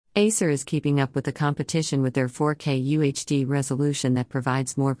Acer is keeping up with the competition with their 4K UHD resolution that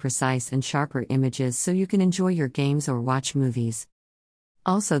provides more precise and sharper images so you can enjoy your games or watch movies.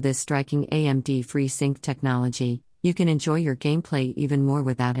 Also, this striking AMD FreeSync technology, you can enjoy your gameplay even more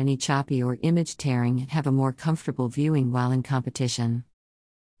without any choppy or image tearing and have a more comfortable viewing while in competition.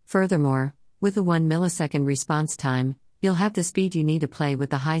 Furthermore, with a 1 millisecond response time, you'll have the speed you need to play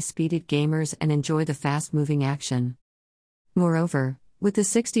with the high-speeded gamers and enjoy the fast-moving action. Moreover, with the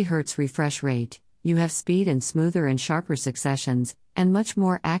 60 Hz refresh rate, you have speed and smoother and sharper successions, and much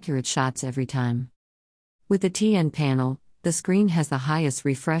more accurate shots every time. With the TN panel, the screen has the highest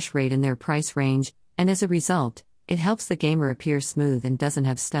refresh rate in their price range, and as a result, it helps the gamer appear smooth and doesn't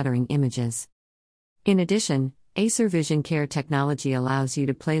have stuttering images. In addition, Acer Vision Care technology allows you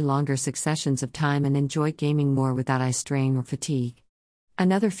to play longer successions of time and enjoy gaming more without eye strain or fatigue.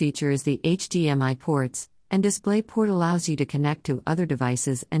 Another feature is the HDMI ports, and DisplayPort allows you to connect to other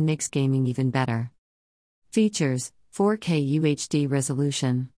devices and makes gaming even better. Features: 4K UHD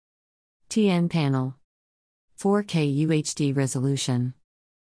resolution, TN panel, 4K UHD resolution,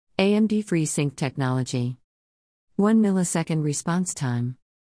 AMD FreeSync technology, 1 millisecond response time,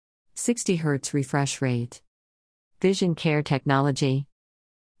 60 Hz refresh rate, Vision Care technology,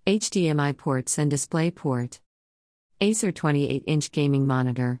 HDMI ports and DisplayPort. Acer 28-inch gaming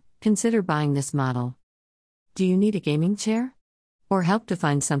monitor. Consider buying this model. Do you need a gaming chair? Or help to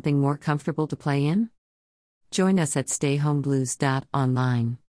find something more comfortable to play in? Join us at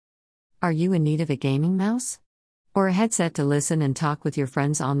stayhomeblues.online. Are you in need of a gaming mouse? Or a headset to listen and talk with your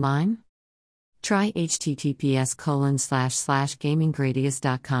friends online? Try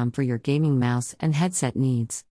https://gaminggradius.com for your gaming mouse and headset needs.